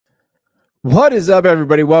What is up,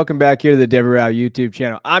 everybody? Welcome back here to the Devy YouTube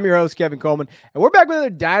channel. I'm your host, Kevin Coleman, and we're back with another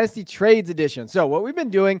Dynasty Trades edition. So what we've been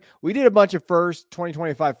doing, we did a bunch of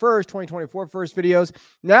 2025 first, 2024 first videos.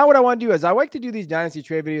 Now what I want to do is I like to do these Dynasty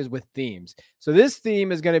Trade videos with themes. So this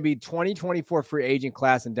theme is going to be 2024 free agent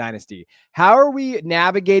class in Dynasty. How are we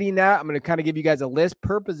navigating that? I'm going to kind of give you guys a list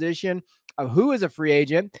per position of who is a free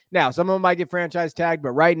agent. Now, some of them might get franchise tagged,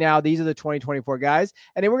 but right now, these are the 2024 guys.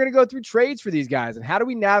 And then we're going to go through trades for these guys. And how do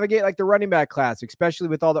we navigate like the running back class, especially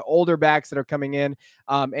with all the older backs that are coming in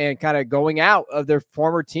and kind of going out of their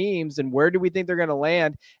former teams, and where do we think they're going to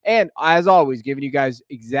land? And as always, giving you guys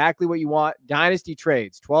exactly what you want. Dynasty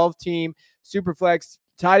trades, 12-team, super flex,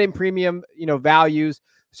 tight end premium, values.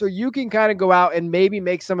 So you can kind of go out and maybe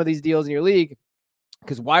make some of these deals in your league.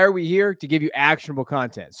 Because why are we here? To give you actionable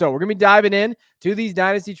content. So we're going to be diving in to these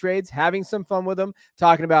Dynasty trades, having some fun with them,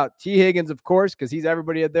 talking about T. Higgins, of course, because he's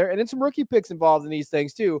everybody up there. And then some rookie picks involved in these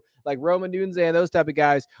things too, like Roman Dunze and those type of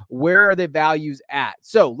guys. Where are the values at?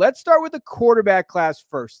 So let's start with the quarterback class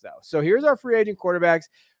first, though. So here's our free agent quarterbacks.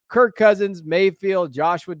 Kirk Cousins, Mayfield,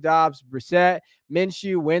 Joshua Dobbs, Brissett,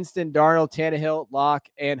 Minshew, Winston, Darnold, Tannehill, Locke,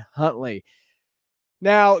 and Huntley.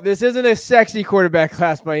 Now, this isn't a sexy quarterback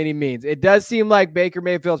class by any means. It does seem like Baker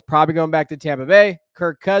Mayfield's probably going back to Tampa Bay.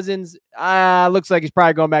 Kirk Cousins looks like he's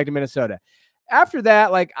probably going back to Minnesota. After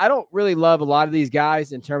that, I don't really love a lot of these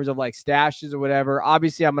guys in terms of stashes or whatever.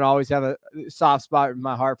 Obviously, I'm going to always have a soft spot in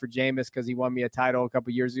my heart for Jameis because he won me a title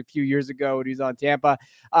a few years ago when he was on Tampa.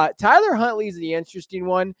 Tyler Huntley is the interesting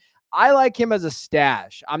one. I like him as a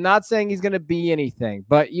stash. I'm not saying he's going to be anything,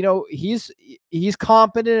 but he's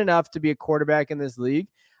competent enough to be a quarterback in this league.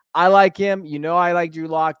 I like him. I like Drew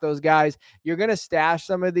Lock, those guys. You're going to stash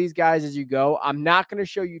some of these guys as you go. I'm not going to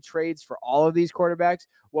show you trades for all of these quarterbacks.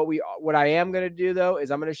 What I am going to do, though, is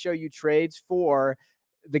I'm going to show you trades for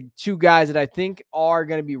the two guys that I think are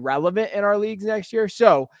going to be relevant in our leagues next year.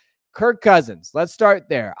 So Kirk Cousins, let's start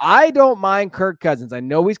there. I don't mind Kirk Cousins. I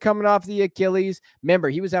know he's coming off the Achilles. Remember,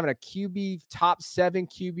 he was having a top 7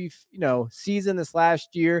 QB, season this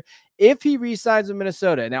last year. If he re-signs with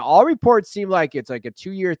Minnesota, now all reports seem like it's like a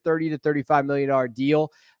 2-year, $30 to $35 million deal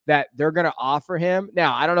that they're going to offer him.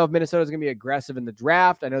 Now, I don't know if Minnesota's going to be aggressive in the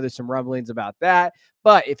draft. I know there's some rumblings about that.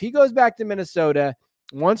 But if he goes back to Minnesota,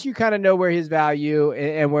 once you kind of know where his value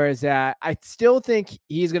and where it's at, I still think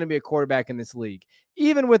he's going to be a quarterback in this league,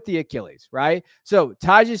 even with the Achilles, right? So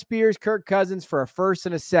Tyjae Spears, Kirk Cousins for a first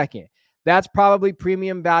and a second. That's probably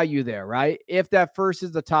premium value there, right? If that first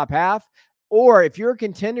is the top half. Or if you're a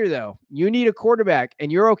contender, though, you need a quarterback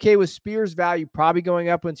and you're okay with Spears' value probably going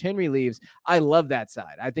up once Henry leaves. I love that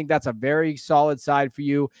side. I think that's a very solid side for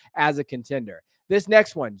you as a contender. This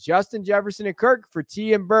next one, Justin Jefferson and Kirk for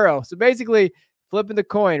T and Burrow. So basically, flipping the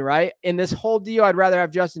coin, right? In this whole deal, I'd rather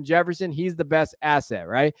have Justin Jefferson. He's the best asset,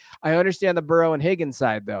 right? I understand the Burrow and Higgins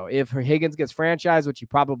side, though. If Higgins gets franchised, which he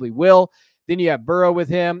probably will, then you have Burrow with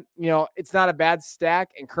him. It's not a bad stack,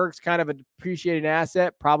 and Kirk's kind of a depreciating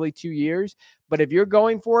asset, probably 2 years. But if you're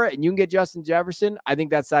going for it and you can get Justin Jefferson, I think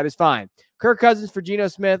that side is fine. Kirk Cousins for Geno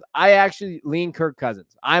Smith. I actually lean Kirk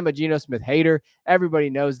Cousins. I'm a Geno Smith hater. Everybody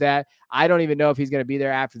knows that. I don't even know if he's going to be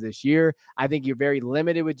there after this year. I think you're very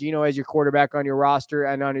limited with Geno as your quarterback on your roster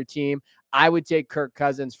and on your team. I would take Kirk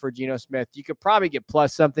Cousins for Geno Smith. You could probably get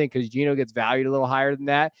plus something because Geno gets valued a little higher than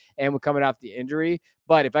that, and we're coming off the injury.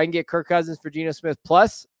 But if I can get Kirk Cousins for Geno Smith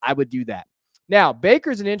plus, I would do that. Now,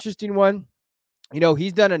 Baker's an interesting one.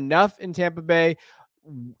 He's done enough in Tampa Bay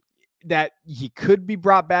that he could be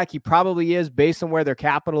brought back. He probably is based on where their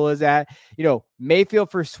capital is at.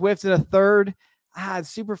 Mayfield for Swift in a third.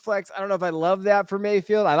 Super flex. I don't know if I love that for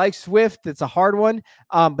Mayfield. I like Swift. It's a hard one.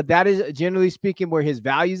 But that is generally speaking where his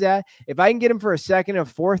value's at. If I can get him for a second and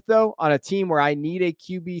fourth, though, on a team where I need a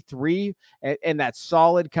QB3 and that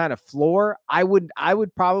solid kind of floor, I would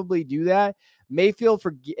probably do that. Mayfield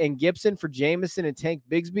and Gibson for Jameson and Tank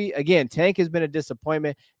Bigsby. Again, Tank has been a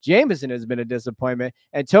disappointment. Jameson has been a disappointment.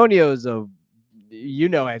 Antonio's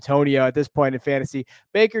Antonio at this point in fantasy.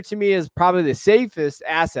 Baker to me is probably the safest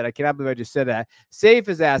asset. I cannot believe I just said that.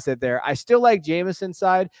 Safest asset there. I still like Jameson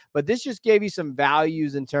side, but this just gave you some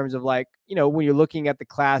values in terms of when you're looking at the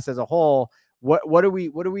class as a whole. What do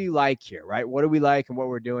we like here, right? What do we like and what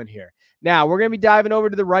we're doing here? Now, we're going to be diving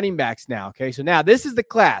over to the running backs now, okay? So now this is the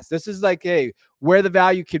class. This is where the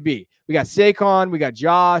value could be. We got Saquon, we got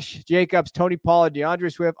Josh Jacobs, Tony Pollard,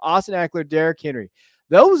 DeAndre Swift, Austin Eckler, Derrick Henry.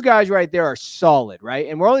 Those guys right there are solid, right?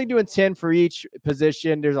 And we're only doing 10 for each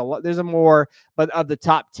position. There's a more, but of the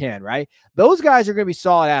top 10, right? Those guys are going to be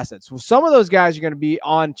solid assets. Well, some of those guys are going to be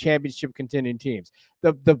on championship contending teams.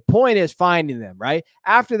 The point is finding them, right?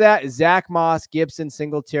 After that is Zach Moss, Gibson,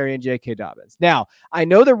 Singletary, and J.K. Dobbins. Now, I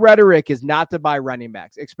know the rhetoric is not to buy running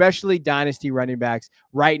backs, especially dynasty running backs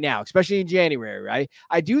right now, especially in January, right?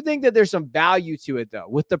 I do think that there's some value to it, though,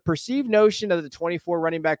 with the perceived notion of the 24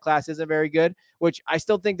 running back class isn't very good, which I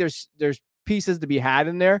still think there's pieces to be had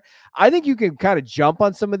in there. I think you can kind of jump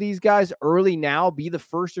on some of these guys early now, be the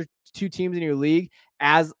first or two teams in your league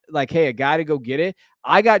as like, hey, a guy to go get it.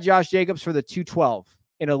 I got Josh Jacobs for the 212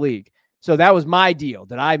 in a league. So that was my deal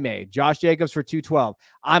that I made. Josh Jacobs for 212.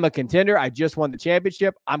 I'm a contender. I just won the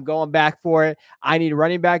championship. I'm going back for it. I need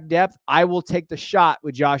running back depth. I will take the shot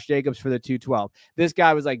with Josh Jacobs for the 212. This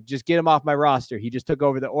guy was like, just get him off my roster. He just took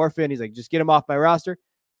over the orphan. He's like, just get him off my roster.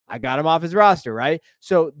 I got him off his roster, right?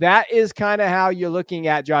 So that is kind of how you're looking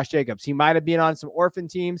at Josh Jacobs. He might have been on some orphan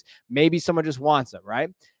teams. Maybe someone just wants him, right?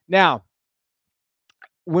 Now,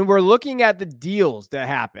 when we're looking at the deals that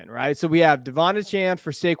happen, right? So we have Devon Chan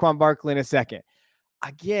for Saquon Barkley in a second.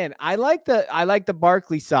 Again, I like the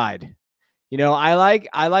Barkley side. You know, I like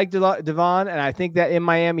Devon, and I think that in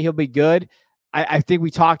Miami he'll be good. I think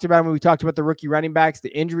we talked about him when we talked about the rookie running backs,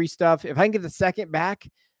 the injury stuff. If I can get the second back,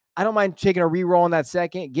 I don't mind taking a reroll on that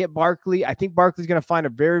second. Get Barkley. I think Barkley's going to find a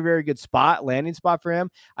very, very good landing spot for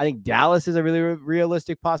him. I think Dallas is a really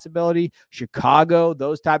realistic possibility. Chicago,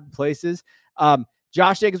 those type of places.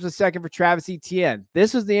 Josh Jacobs was second for Travis Etienne.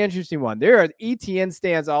 This was the interesting one. There are Etienne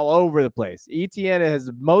stands all over the place. Etienne has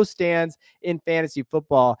the most stands in fantasy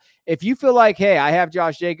football. If you feel like, hey, I have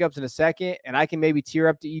Josh Jacobs in a second and I can maybe tier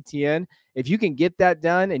up to Etienne, if you can get that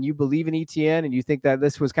done and you believe in Etienne and you think that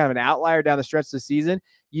this was kind of an outlier down the stretch of the season,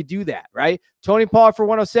 you do that, right? Tony Pollard for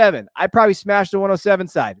 107. I probably smashed the 107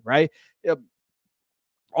 side, right?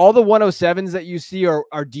 All the 107s that you see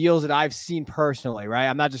are deals that I've seen personally, right?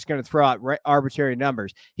 I'm not just going to throw out arbitrary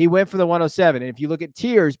numbers. He went for the 107. And if you look at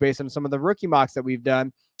tiers based on some of the rookie mocks that we've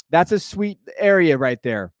done, that's a sweet area right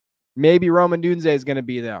there. Maybe Roman Dunze is going to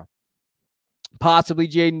be there. Possibly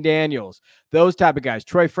Jaden Daniels, those type of guys,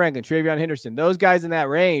 Troy Franklin, Travion Henderson, those guys in that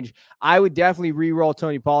range. I would definitely re-roll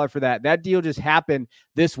Tony Pollard for that. That deal just happened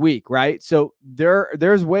this week, right? So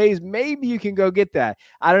there's ways maybe you can go get that.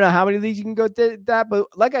 I don't know how many leagues you can go get that, but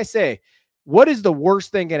like I say, what is the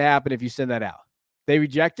worst thing can happen if you send that out? They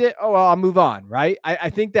reject it. Oh, well, I'll move on, right? I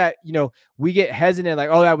think that, you know, we get hesitant like,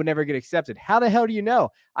 oh, that would never get accepted. How the hell do you know?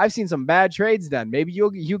 I've seen some bad trades done. Maybe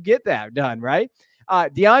you get that done, right?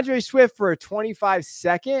 DeAndre Swift for a 25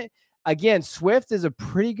 second. Again, Swift is a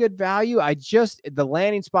pretty good value. The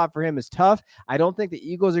landing spot for him is tough. I don't think the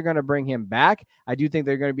Eagles are going to bring him back. I do think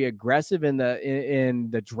they're going to be aggressive in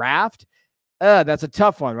the draft. That's a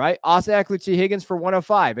tough one, right? Austin Eckler, T. Higgins for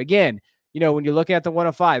 105. Again, you know, when you're looking at the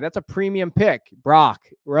 105, that's a premium pick. Brock,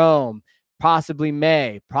 Rome, possibly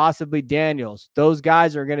May, possibly Daniels. Those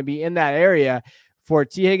guys are going to be in that area for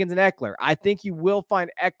T. Higgins and Eckler. I think you will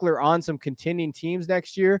find Eckler on some contending teams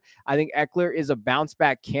next year. I think Eckler is a bounce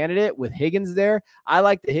back candidate with Higgins there. I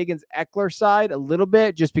like the Higgins-Eckler side a little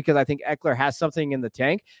bit just because I think Eckler has something in the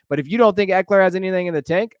tank. But if you don't think Eckler has anything in the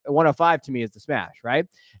tank, 105 to me is the smash, right?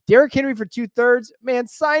 Derrick Henry for 2/3. Man,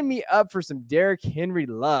 sign me up for some Derrick Henry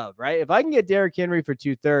love, right? If I can get Derrick Henry for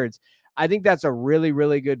 2/3, I think that's a really,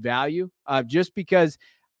 really good value just because,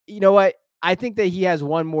 you know what? I think that he has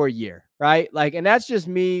one more year, right? Like, and that's just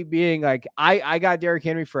me being like, I got Derrick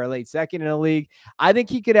Henry for a late second in a league. I think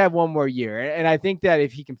he could have one more year. And I think that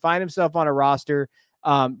if he can find himself on a roster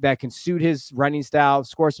that can suit his running style,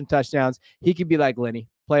 score some touchdowns, he could be like Lenny,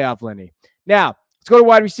 playoff Lenny. Now, let's go to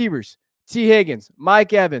wide receivers. T. Higgins,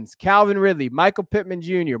 Mike Evans, Calvin Ridley, Michael Pittman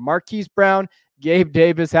Jr., Marquise Brown, Gabe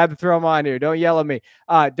Davis. Had to throw him on here. Don't yell at me.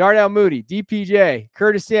 Darnell Mooney, DPJ,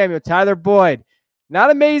 Curtis Samuel, Tyler Boyd. Not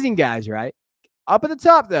amazing guys, right? Up at the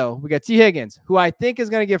top, though, we got T. Higgins, who I think is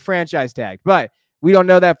going to get franchise tagged, but we don't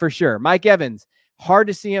know that for sure. Mike Evans, hard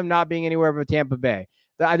to see him not being anywhere but Tampa Bay.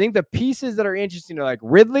 I think the pieces that are interesting are like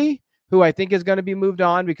Ridley, who I think is going to be moved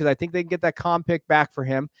on because I think they can get that comp pick back for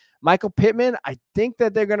him. Michael Pittman, I think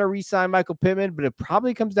that they're going to re-sign Michael Pittman, but it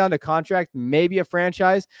probably comes down to contract, maybe a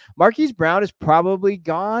franchise. Marquise Brown is probably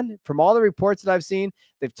gone. From all the reports that I've seen,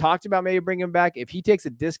 they've talked about maybe bringing him back if he takes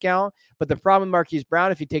a discount. But the problem with Marquise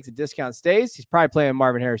Brown, if he takes a discount stays, he's probably playing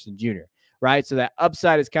Marvin Harrison Jr., right? So that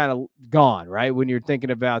upside is kind of gone, right, when you're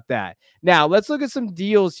thinking about that. Now, let's look at some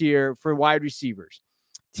deals here for wide receivers.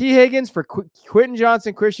 T. Higgins for Quentin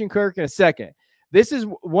Johnson, Christian Kirk in a second. This is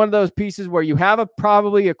one of those pieces where you have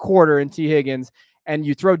probably a quarter in T. Higgins and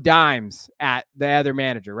you throw dimes at the other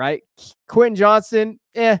manager, right? Quentin Johnson,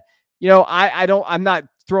 you know, I'm not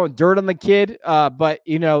throwing dirt on the kid, but,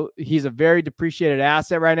 you know, he's a very depreciated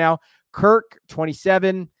asset right now. Kirk,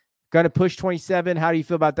 27. Going to push 27. How do you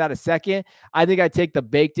feel about that? A second. I think I take the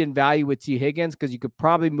baked in value with T. Higgins because you could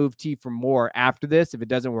probably move T for more after this if it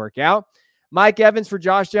doesn't work out. Mike Evans for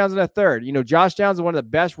Josh Downs in a third. You know, Josh Downs is one of the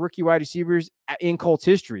best rookie wide receivers in Colts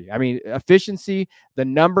history. I mean, efficiency, the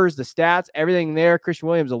numbers, the stats, everything there. Christian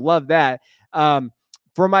Williams will love that.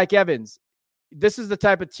 For Mike Evans, this is the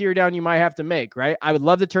type of tear down you might have to make, right? I would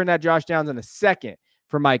love to turn that Josh Downs in a second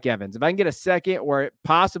for Mike Evans. If I can get a second or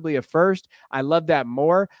possibly a first, I love that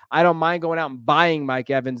more. I don't mind going out and buying Mike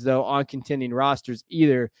Evans, though, on contending rosters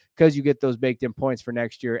either because you get those baked in points for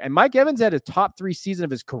next year. And Mike Evans had a top 3 season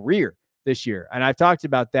of his career this year. And I've talked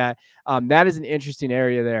about that. That is an interesting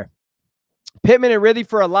area there. Pittman and Ridley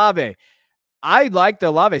for Olave. I like the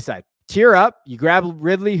Olave side. Tier up. You grab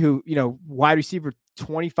Ridley, who, you know, wide receiver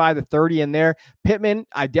 25 to 30 in there. Pittman,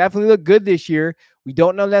 I definitely look good this year. We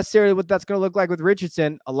don't know necessarily what that's going to look like with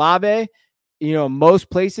Richardson. Olave, you know, most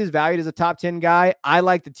places valued as a top 10 guy. I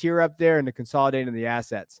like the tier up there and the consolidating the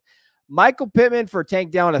assets. Michael Pittman for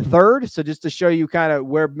Tank Dell in a third. So just to show you kind of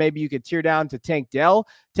where maybe you could tear down to Tank Dell.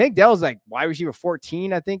 Tank Dell is like wide receiver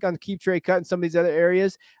 14, I think, on the keep trade cut in some of these other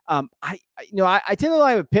areas. I tend to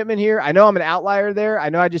line with Pittman here. I know I'm an outlier there. I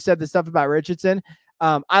know I just said the stuff about Richardson.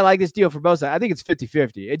 I like this deal for both sides. I think it's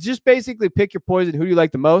 50-50. It's just basically pick your poison. Who do you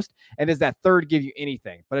like the most? And does that third give you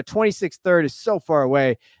anything? But a 26 third is so far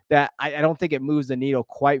away that I don't think it moves the needle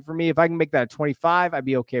quite for me. If I can make that a 25, I'd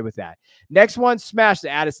be okay with that. Next one, smash the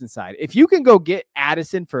Addison side. If you can go get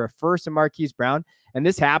Addison for a first and Marquise Brown, and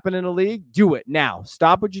this happened in the league, do it now.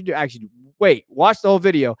 Stop what you do. Actually, wait, watch the whole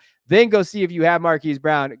video. Then go see if you have Marquise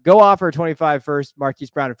Brown. Go offer a 25 first, Marquise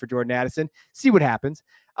Brown for Jordan Addison. See what happens.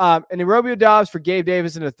 And then Romeo Dobbs for Gabe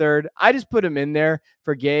Davis in the third. I just put him in there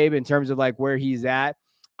for Gabe in terms of like where he's at.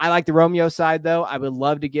 I like the Romeo side, though. I would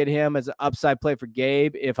love to get him as an upside play for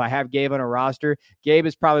Gabe if I have Gabe on a roster. Gabe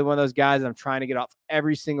is probably one of those guys that I'm trying to get off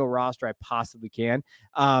every single roster I possibly can.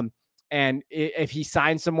 And if he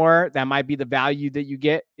signs somewhere, that might be the value that you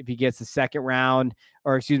get if he gets the second round,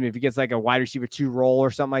 or excuse me, if he gets like a wide receiver 2 role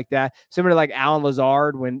or something like that. Similar to like Alan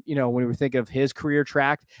Lazard when we were thinking of his career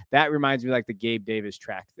track, that reminds me like the Gabe Davis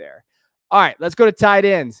track there. All right, let's go to tight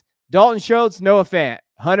ends. Dalton Schultz, Noah Fant,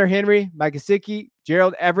 Hunter Henry, Mike Gesicki,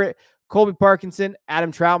 Gerald Everett, Colby Parkinson,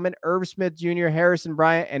 Adam Troutman, Irv Smith Jr., Harrison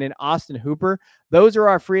Bryant, and then Austin Hooper. Those are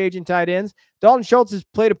our free agent tight ends. Dalton Schultz has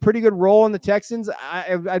played a pretty good role in the Texans.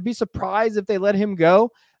 I'd be surprised if they let him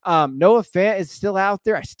go. Noah Fant is still out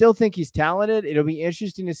there. I still think he's talented. It'll be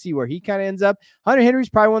interesting to see where he kind of ends up. Hunter Henry's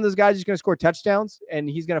probably one of those guys who's going to score touchdowns, and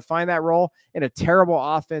he's going to find that role in a terrible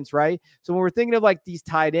offense, right? So when we're thinking of like these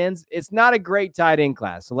tight ends, it's not a great tight end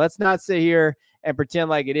class. So let's not sit here and pretend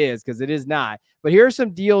like it is, because it is not. But here are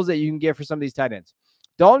some deals that you can get for some of these tight ends.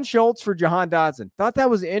 Dalton Schultz for Jahan Dotson. Thought that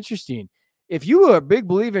was interesting. If you were a big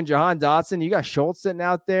believer in Jahan Dotson, you got Schultz sitting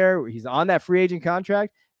out there. He's on that free agent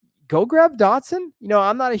contract. Go grab Dotson.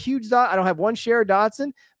 I'm not a huge I don't have one share of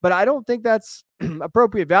Dotson, but I don't think that's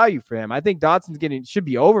appropriate value for him. I think Dotson's should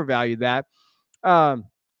be overvalued that.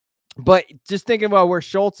 But just thinking about where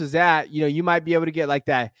Schultz is at, you might be able to get like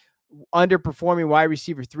that underperforming wide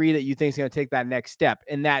receiver 3 that you think is going to take that next step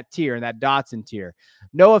in that tier, in that Dotson tier.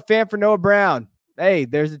 Noah Fant for Noah Brown. Hey,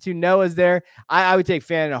 there's the 2 Noahs there. I would take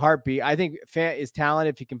Fant in a heartbeat. I think Fant is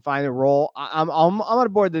talented if he can find a role. I'm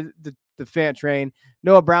on board the Fant train.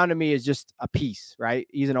 Noah Brown to me is just a piece, right?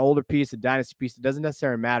 He's an older piece, a dynasty piece. It doesn't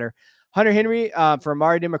necessarily matter. Hunter Henry for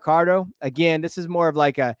Amari DeMarcado. Again, this is more of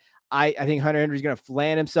like I think Hunter Henry's going to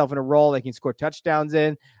land himself in a role that he can score touchdowns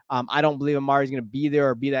in. I don't believe Amari's going to be there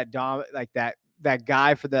or be that that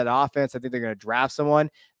guy for that offense. I think they're going to draft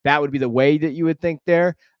someone. That would be the way that you would think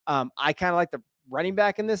there. I kind of like the running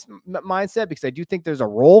back in this mindset because I do think there's a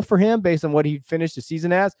role for him based on what he finished the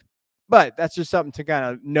season as. But that's just something to kind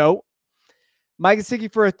of note. Mike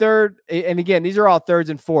Gesicki for a third. And again, these are all thirds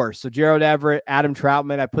and fourths. So Gerald Everett, Adam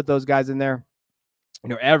Troutman, I put those guys in there.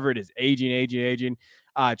 Everett is aging.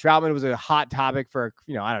 Troutman was a hot topic for,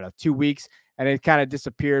 2 weeks, and it kind of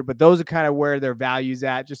disappeared. But those are kind of where their value's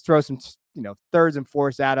at. Just throw some, thirds and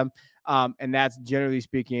fourths at them. And that's generally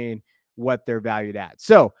speaking what they're valued at.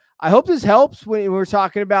 So I hope this helps when we're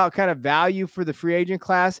talking about kind of value for the free agent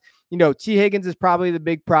class. T. Higgins is probably the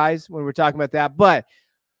big prize when we're talking about that. But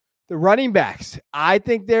the running backs, I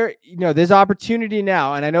think there's opportunity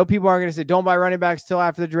now. And I know people aren't going to say, don't buy running backs till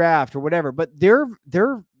after the draft or whatever, but they're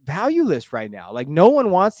valueless right now. Like no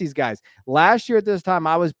one wants these guys. Last year at this time,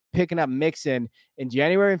 I was picking up Mixon in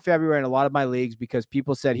January and February in a lot of my leagues because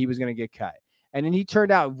people said he was going to get cut. And then he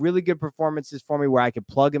turned out really good performances for me where I could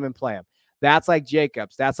plug him and play him. That's like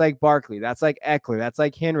Jacobs. That's like Barkley. That's like Eckler. That's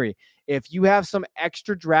like Henry. If you have some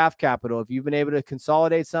extra draft capital, if you've been able to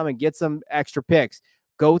consolidate some and get some extra picks,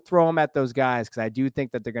 Go throw them at those guys because I do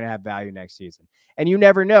think that they're going to have value next season. And you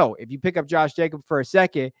never know. If you pick up Josh Jacobs for a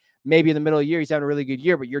second, maybe in the middle of the year, he's having a really good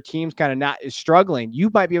year, but your team's kind of not is struggling.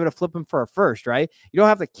 You might be able to flip him for a first, right? You don't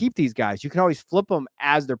have to keep these guys. You can always flip them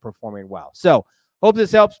as they're performing well. So hope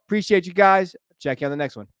this helps. Appreciate you guys. Check you on the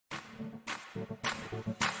next one.